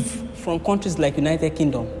leave from countries like United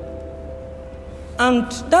Kingdom,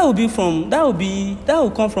 and that will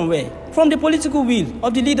come from where? From the political will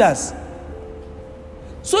of the leaders.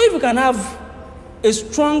 So if we can have a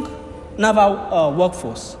strong naval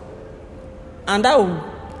workforce, and that will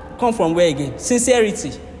come from where again?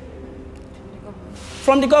 Sincerity.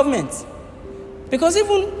 From the government. Because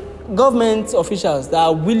even government officials that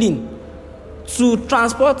are willing to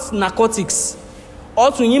transport narcotics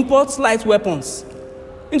or to import light weapons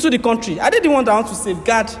into the country, are they the ones that want to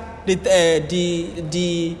safeguard the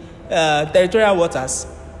territorial waters?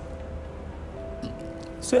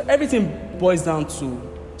 So everything boils down to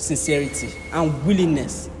sincerity and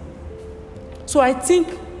willingness. So I think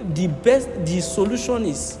the solution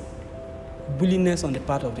is willingness on the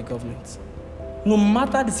part of the government. No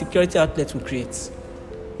matter the security outlet we create,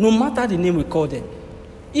 no matter the name we call them,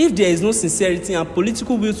 if there is no sincerity and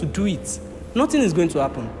political will to do it, nothing is going to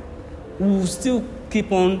happen. We will still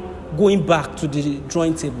keep on going back to the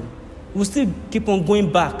drawing table. We will still keep on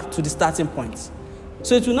going back to the starting point.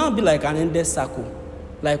 So it will now be like an endless circle.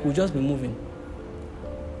 Like we'll just be moving.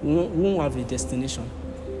 We won't have a destination.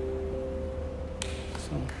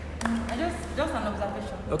 Just an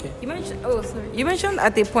observation. Okay. You mentioned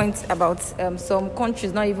at a point about some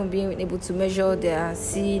countries not even being able to measure their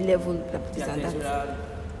sea level, this and that.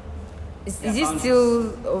 Is it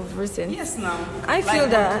still of recent? Yes, now. I feel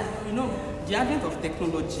that the advent of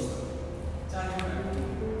technology.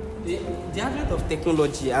 The advent of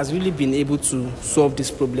technology has really been able to solve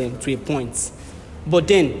this problem to a point. But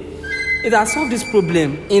then, it has solved this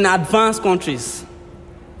problem in advanced countries,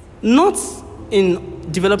 not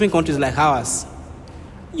in developing countries like ours.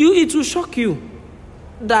 It will shock you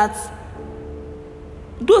that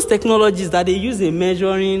those technologies that they use in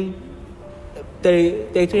measuring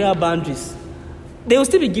territorial boundaries, they will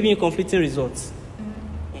still be giving you conflicting results.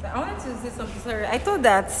 I wanted to say something. Sorry, I thought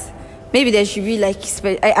that maybe there should be like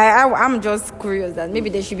I'm just curious that maybe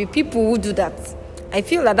there should be people who do that. I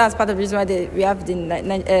feel that that's part of the reason why we have the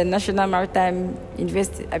National Maritime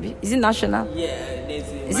University. Is it national? Yeah,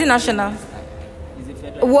 is it national?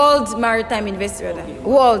 World Maritime University, rather. Okay.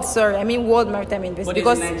 World Maritime University. But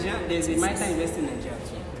because there's a Maritime University in Nigeria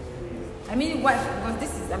too. I mean, why?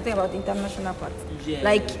 Because I'm talking about the international part. Yeah.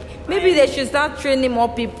 Like, maybe they should start training more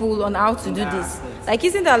people on how to do this. Like,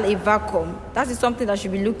 isn't that a vacuum? That is something that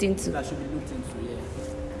should be looked into.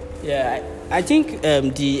 Yeah, I think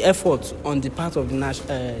the effort on the part of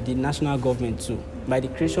the national government too, by the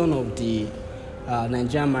creation of the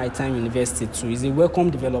Nigerian Maritime University too, is a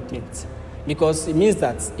welcome development. Because it means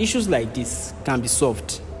that issues like this can be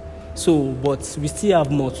solved. So, but we still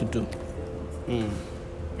have more to do.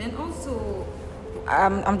 Then also,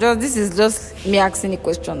 this is just me asking a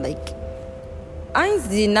question. Like, aren't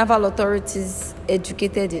the naval authorities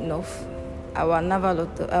educated enough? Are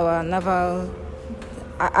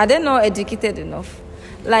they not educated enough?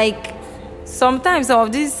 Like, sometimes some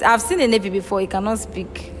of these, I've seen a Navy before, he cannot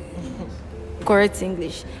speak correct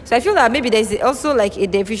English. So I feel that maybe there's also like a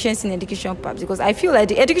deficiency in education part, because I feel like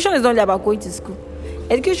the education is not only about going to school.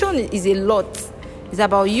 Education is a lot. It's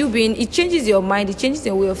about it changes your mind, it changes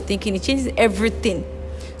your way of thinking, it changes everything.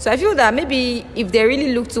 So I feel that maybe if they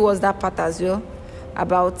really look towards that part as well,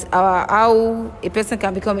 about how a person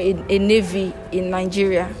can become a Navy in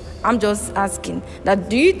Nigeria, I'm just asking that,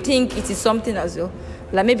 do you think it is something as well?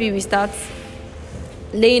 Like maybe we start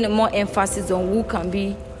laying more emphasis on who can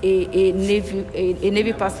be a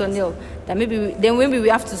Navy personnel. That then maybe we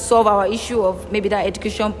have to solve our issue of maybe that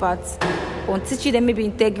education part on teaching them maybe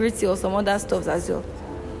integrity or some other stuff as well.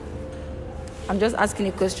 I'm just asking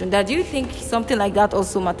a question. That do you think something like that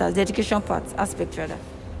also matters, the education part aspect rather?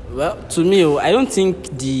 Well, to me, I don't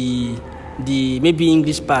think the maybe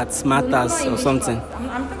English part matters or something.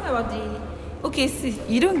 I'm talking about the. Okay, see,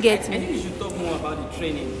 you don't get me. I think you should talk more about the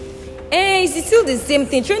training. It's still the same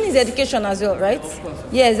thing. Training is education as well, right? Of course.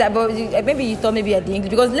 Yes, but maybe you thought maybe at the English,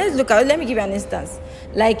 because let me give you an instance.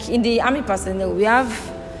 Like in the army personnel, we have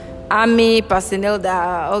army personnel that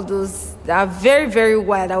are all those that are very, very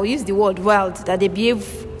wild. I will use the word wild, that they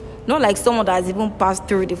behave not like someone that has even passed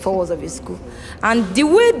through the 4 walls of a school. And the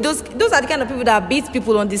way those are the kind of people that beat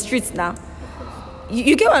people on the streets now.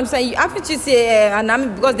 You get what I'm saying? You have to say an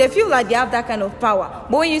army, because they feel like they have that kind of power.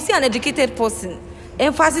 But when you see an educated person,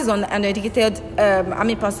 emphasis on an educated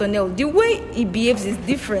army personnel, the way he behaves is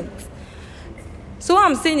different. So what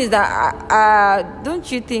I'm saying is that don't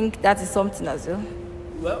you think that is something as well?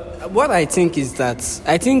 Well, what I think is that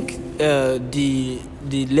the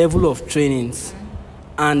level of trainings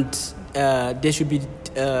and there should be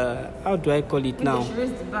how do I call it now?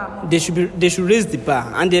 They should raise the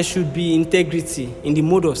bar, and there should be integrity in the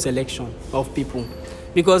mode of selection of people,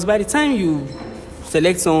 because by the time you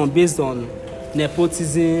select someone based on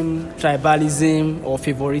nepotism, tribalism, or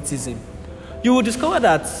favoritism, you will discover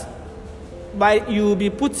that you will be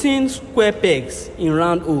putting square pegs in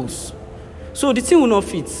round holes. So the thing will not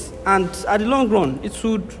fit, and at the long run, it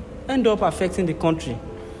would end up affecting the country.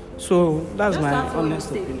 So that's my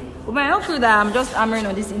honest opinion. But I don't feel that I'm just hammering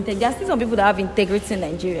on this integrity. There are still some people that have integrity in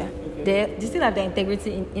Nigeria. Okay. They still have their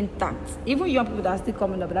integrity intact. Even young people that are still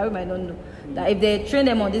coming up, that we might not know, that if they train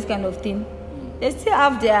them on this kind of thing, they still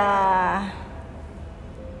have their...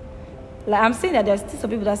 Like I'm saying that there are still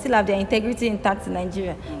some people that still have their integrity intact in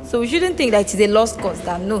Nigeria. So we shouldn't think that it's a lost cause.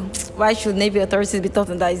 That no, why should Navy authorities be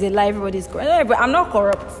taught on that? It's a lie, everybody's corrupt. No, but I'm not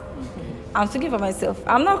corrupt. I'm speaking for myself.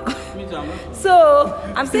 I'm not. So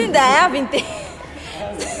I'm saying that I have integrity.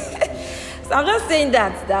 So I'm just saying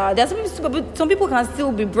that there are some people can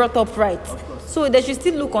still be brought up right. So they should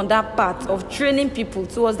still look on that part of training people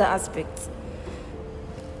towards that aspect.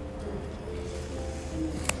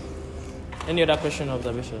 Any other question or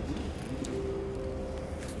observation?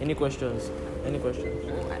 Any questions? Any questions?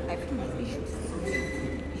 I feel my issues.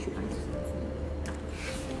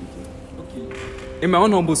 In my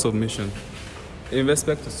own humble submission, in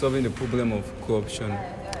respect to solving the problem of corruption,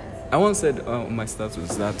 I once said on my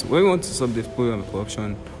status that when we want to solve the problem of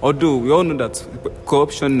corruption, although we all know that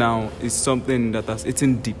corruption now is something that has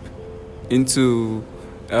eaten deep into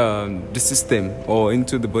the system or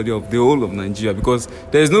into the body of the whole of Nigeria, because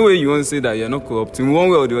there is no way you want to say that you're not corrupt. In one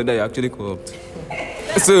way or the other, you're actually corrupt.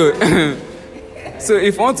 So, so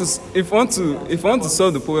if you want to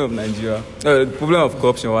solve the problem of Nigeria, the problem of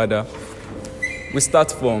corruption rather, we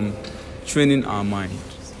start from training our mind.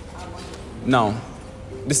 Now,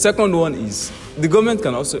 the second one is the government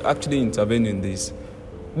can also actually intervene in this.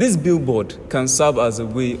 This billboard can serve as a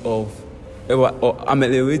way of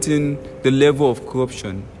ameliorating the level of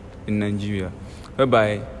corruption in Nigeria,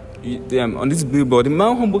 whereby on this billboard, in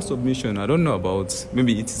my humble submission, I don't know about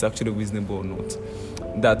maybe it is actually reasonable or not,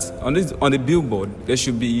 that on the billboard there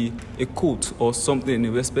should be a quote or something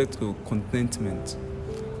in respect to contentment.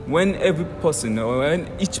 When every person or when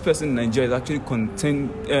each person in Nigeria is actually contented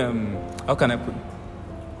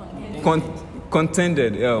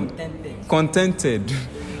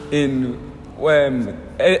in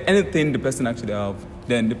anything the person actually have,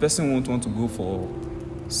 then the person won't want to go for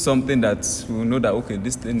something that will know that okay,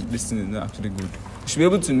 this thing is not actually good. We should be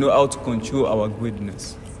able to know how to control our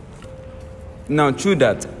greediness. Now, through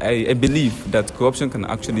that, I believe that corruption can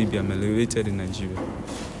actually be ameliorated in Nigeria.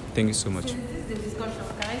 Thank you so much.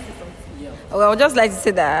 Well, I would just like to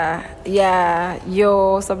say that,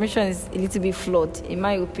 your submission is a little bit flawed, in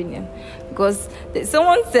my opinion. Because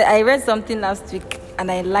someone said, I read something last week,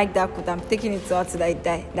 and I like that quote. I'm taking it out till I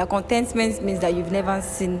die. That contentment means that you've never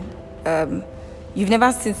seen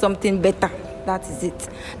something better. That is it.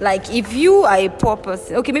 Like, if you are a poor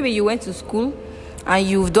person, okay, maybe you went to school, and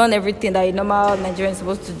you've done everything that a normal Nigerian is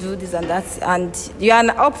supposed to do, this and that, and you are an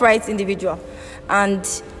upright individual,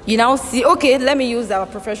 and you now see, okay, let me use our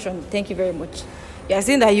profession, thank you very much. You are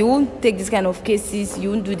saying that you won't take this kind of cases,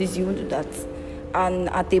 you won't do this, you won't do that. And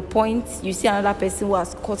at a point, you see another person who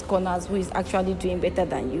has cut corners, who is actually doing better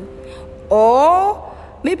than you. Or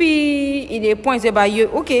maybe in a point whereby you,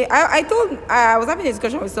 okay, I was having a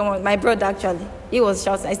discussion with someone, my brother actually. He was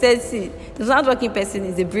shouting. I said, see, the hardworking person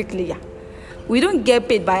is a bricklayer. We don't get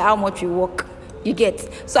paid by how much we work. You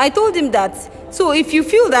get. So I told him that, so if you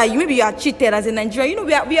feel that maybe you are cheated as a Nigerian, you know,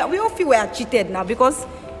 we all feel we are cheated now, because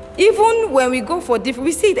even when we go for different,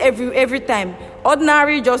 we see it every time.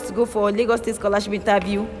 Ordinary, just to go for Lagos State Scholarship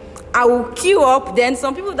interview, I will queue up. Then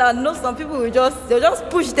some people that know, some people they'll just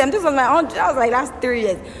push them. This was that was like last 3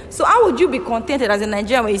 years. So how would you be contented as a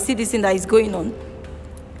Nigerian when you see this thing that is going on?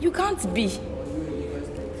 You can't be.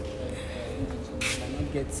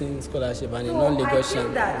 Getting scholarship and So I feel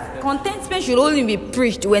that contentment should only be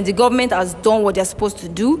preached when the government has done what they're supposed to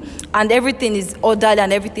do and everything is orderly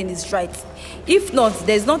and everything is right. If not,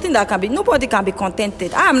 there's nothing that can be, nobody can be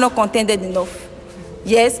contented. I am not contented enough.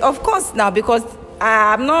 Yes, of course now, because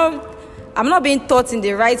I'm not being taught in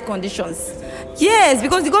the right conditions. Yes,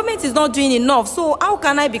 because the government is not doing enough. So how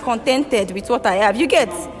can I be contented with what I have? You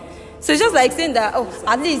get? So it's just like saying that, oh,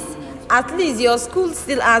 at least your school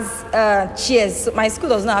still has chairs. So my school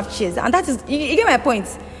does not have chairs, and that is, you get my point.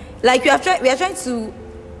 Like we are trying to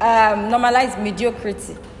normalize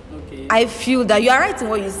mediocrity. Okay. I feel that you are right in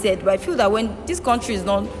what you said, but I feel that when this country is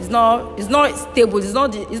not stable, it's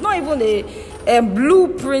not even a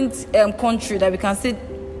blueprint country that we can say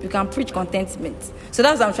we can preach contentment. So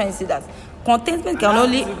that's what I'm trying to say, that contentment can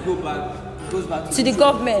only goes back to the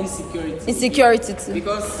government insecurity too.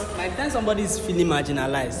 Because by the time somebody is feeling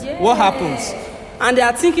marginalized, what happens? And they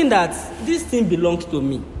are thinking that this thing belongs to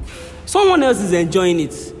me. Someone else is enjoying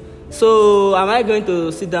it. So am I going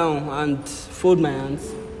to sit down and fold my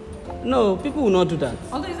hands? No, people will not do that.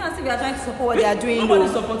 Although it's not as if we are trying to support what they are doing. Nobody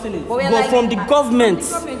is supporting it. But from the government,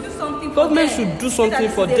 government should do something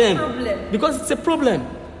for them. Because it's a problem.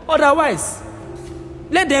 Otherwise,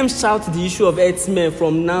 let them shout the issue of herdsmen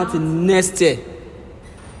from now till next year.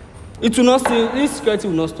 It will not stop. Insecurity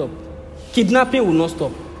will not stop. Kidnapping will not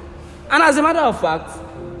stop. And as a matter of fact,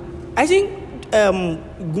 I think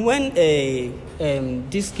when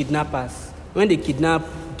these kidnappers, when they kidnap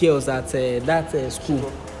girls at that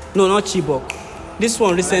school, no, not Chibok, this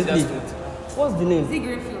one recently, what's the name? Is it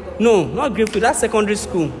Greenfield? No, not Greenfield. That's secondary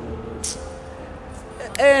school. What's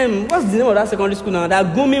the name of that secondary school now?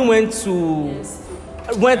 That Gumi went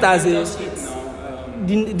as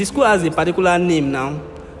the school has a particular name now.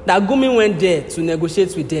 That Gumi went there to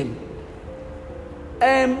negotiate with them.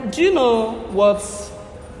 Do you know what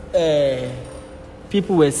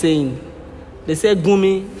people were saying? They said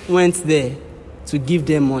Gumi went there to give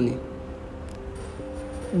them money.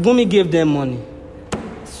 Gumi gave them money.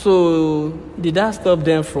 So did that stop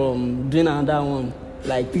them from doing another one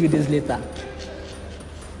like 3 days later?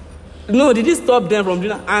 No, did it stop them from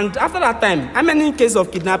doing that? And after that time, how many cases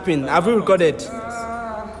of kidnapping have we recorded?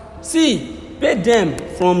 See, pay them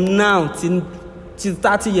from now till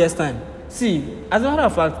 30 years' time. See, as a matter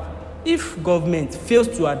of fact, if government fails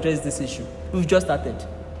to address this issue, we've just started.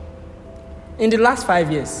 In the last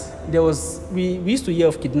 5 years, we used to hear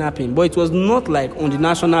of kidnapping, but it was not like on the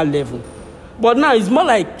national level. But now it's more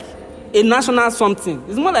like a national something.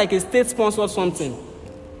 It's more like a state-sponsored something.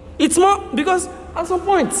 It's more because at some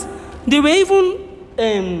point, they were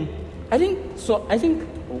even, I think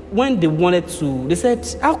when they wanted to, they said,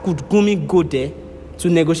 how could Gumi go there to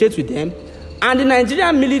negotiate with them? And the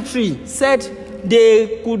Nigerian military said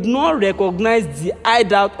they could not recognize the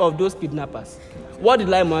hideout of those kidnappers. What did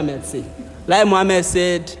Lai Mohammed say? Lai Mohammed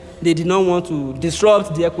said they did not want to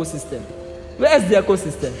disrupt the ecosystem. Where's the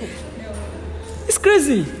ecosystem? It's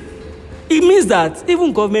crazy. It means that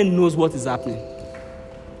even government knows what is happening.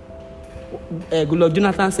 Goodluck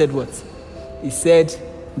Jonathan said what? He said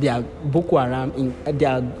there are Boko Haram,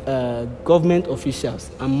 there are government officials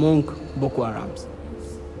among Boko Harams.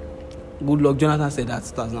 Goodluck Jonathan said that in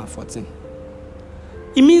 2014.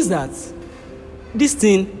 It means that this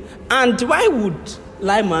thing, and why would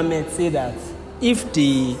Lai Mohammed say that if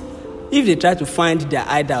they try to find their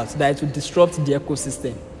hideouts, that it will disrupt the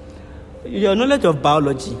ecosystem? Your knowledge of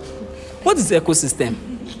biology, what is ecosystem?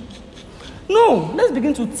 No, let's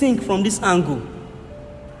begin to think from this angle.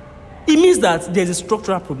 It means that there's a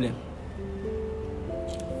structural problem.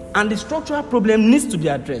 And the structural problem needs to be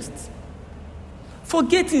addressed.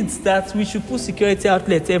 Forget it that we should put security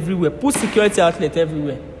outlets everywhere. Put security outlets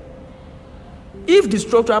everywhere. If the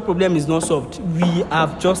structural problem is not solved, we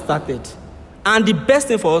have just started. And the best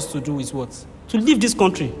thing for us to do is what? To leave this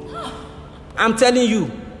country. I'm telling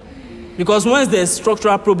you. Because once there's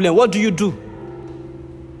structural problem, what do?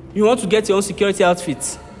 You want to get your own security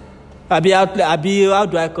outfit. How do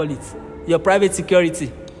I call it? Your private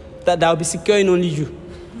security. That will be securing only you.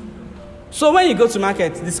 So when you go to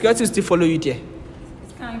market, the security will still follow you there.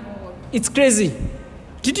 It's crazy.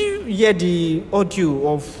 Did you hear the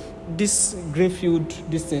audio of this Greenfield,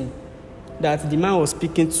 this thing, that the man was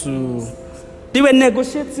speaking to? They were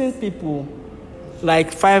negotiating people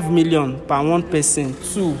like 5 million per one person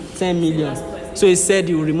to 10 million. So he said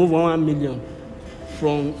he will remove 1 million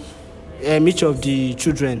from each of the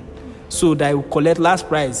children. So that he will collect last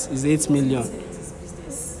price is 8 million.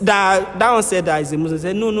 That one said that is a Muslim.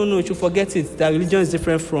 Said, no, you should forget it. That religion is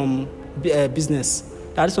different from business.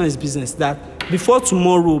 That this one is business. That before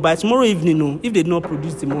tomorrow, by tomorrow evening, if they do not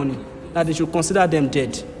produce the money, that they should consider them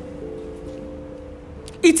dead.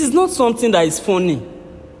 It is not something that is funny.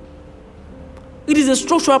 It is a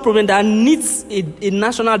structural problem that needs a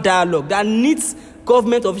national dialogue, that needs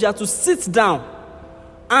government officials to sit down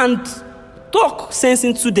and talk sense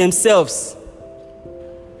into themselves.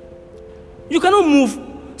 You cannot move.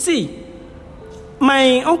 See,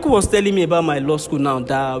 my uncle was telling me about my law school now,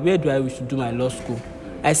 that where do I wish to do my law school?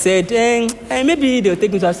 I said, maybe they'll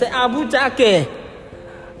take me to, I said, Abuja,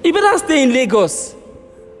 you better stay in Lagos.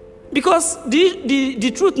 Because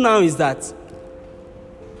the truth now is that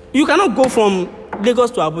you cannot go from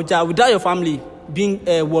Lagos to Abuja without your family being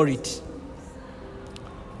worried.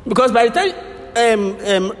 Because by the time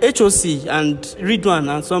HOC and Ridwan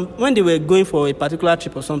and some, when they were going for a particular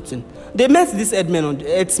trip or something, they met these headsmen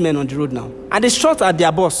on the road now, and they shot at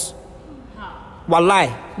their boss.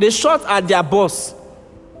 Wallahi, they shot at their boss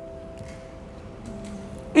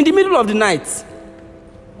in the middle of the night.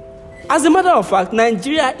 As a matter of fact,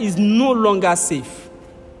 Nigeria is no longer safe.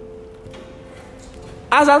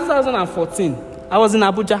 As of 2014, I was in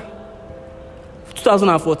Abuja.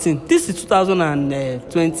 2014. This is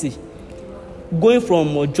 2020. Going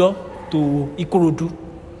from Ojo to Ikorodu.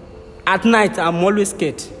 At night, I'm always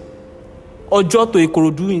scared. Ojo to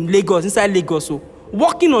Ikorodu in Lagos, inside Lagos. So,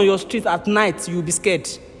 walking on your street at night, you'll be scared.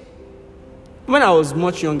 When I was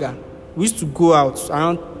much younger, we used to go out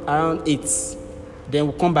around 8. Then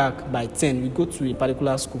we'll come back by 10. We go to a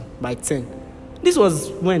particular school by 10. This was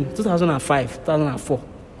when? 2005, 2004.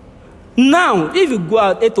 Now, if you go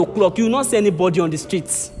out 8 o'clock, you will not see anybody on the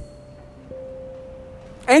streets.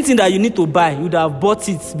 Anything that you need to buy, you would have bought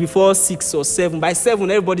it before 6 or 7. By 7,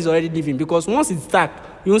 everybody's already leaving, because once it's dark,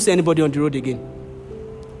 you won't see anybody on the road again.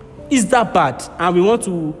 It's that bad, and we want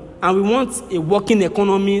a working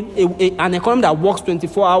economy, an economy that works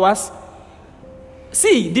 24 hours.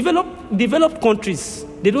 See, developed countries,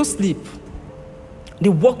 they don't sleep. They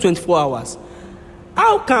work 24 hours.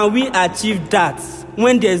 How can we achieve that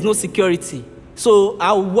when there is no security? So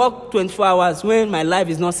I will work 24 hours when my life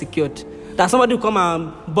is not secured. That somebody will come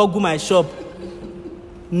and burgle my shop.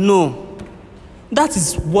 No. That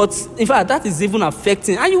is what, in fact, that is even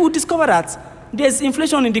affecting. And you will discover that there's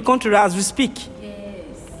inflation in the country as we speak.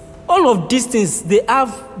 Yes. All of these things, they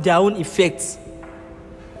have their own effects.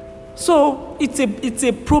 So it's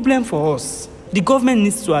a problem for us. The government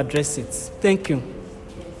needs to address it. Thank you.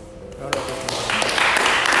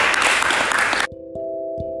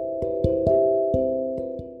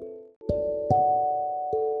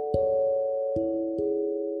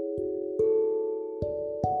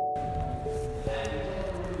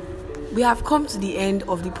 We have come to the end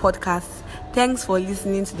of the podcast. Thanks for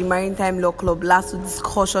listening to the Maritime Law Club LASU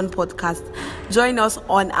Discussion Podcast. Join us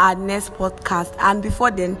on our next podcast. And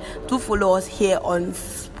before then, do follow us here on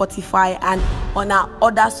Spotify and on our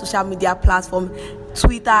other social media platforms,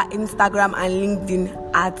 Twitter, Instagram, and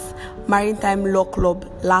LinkedIn at Maritime Law Club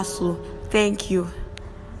LASU. Thank you.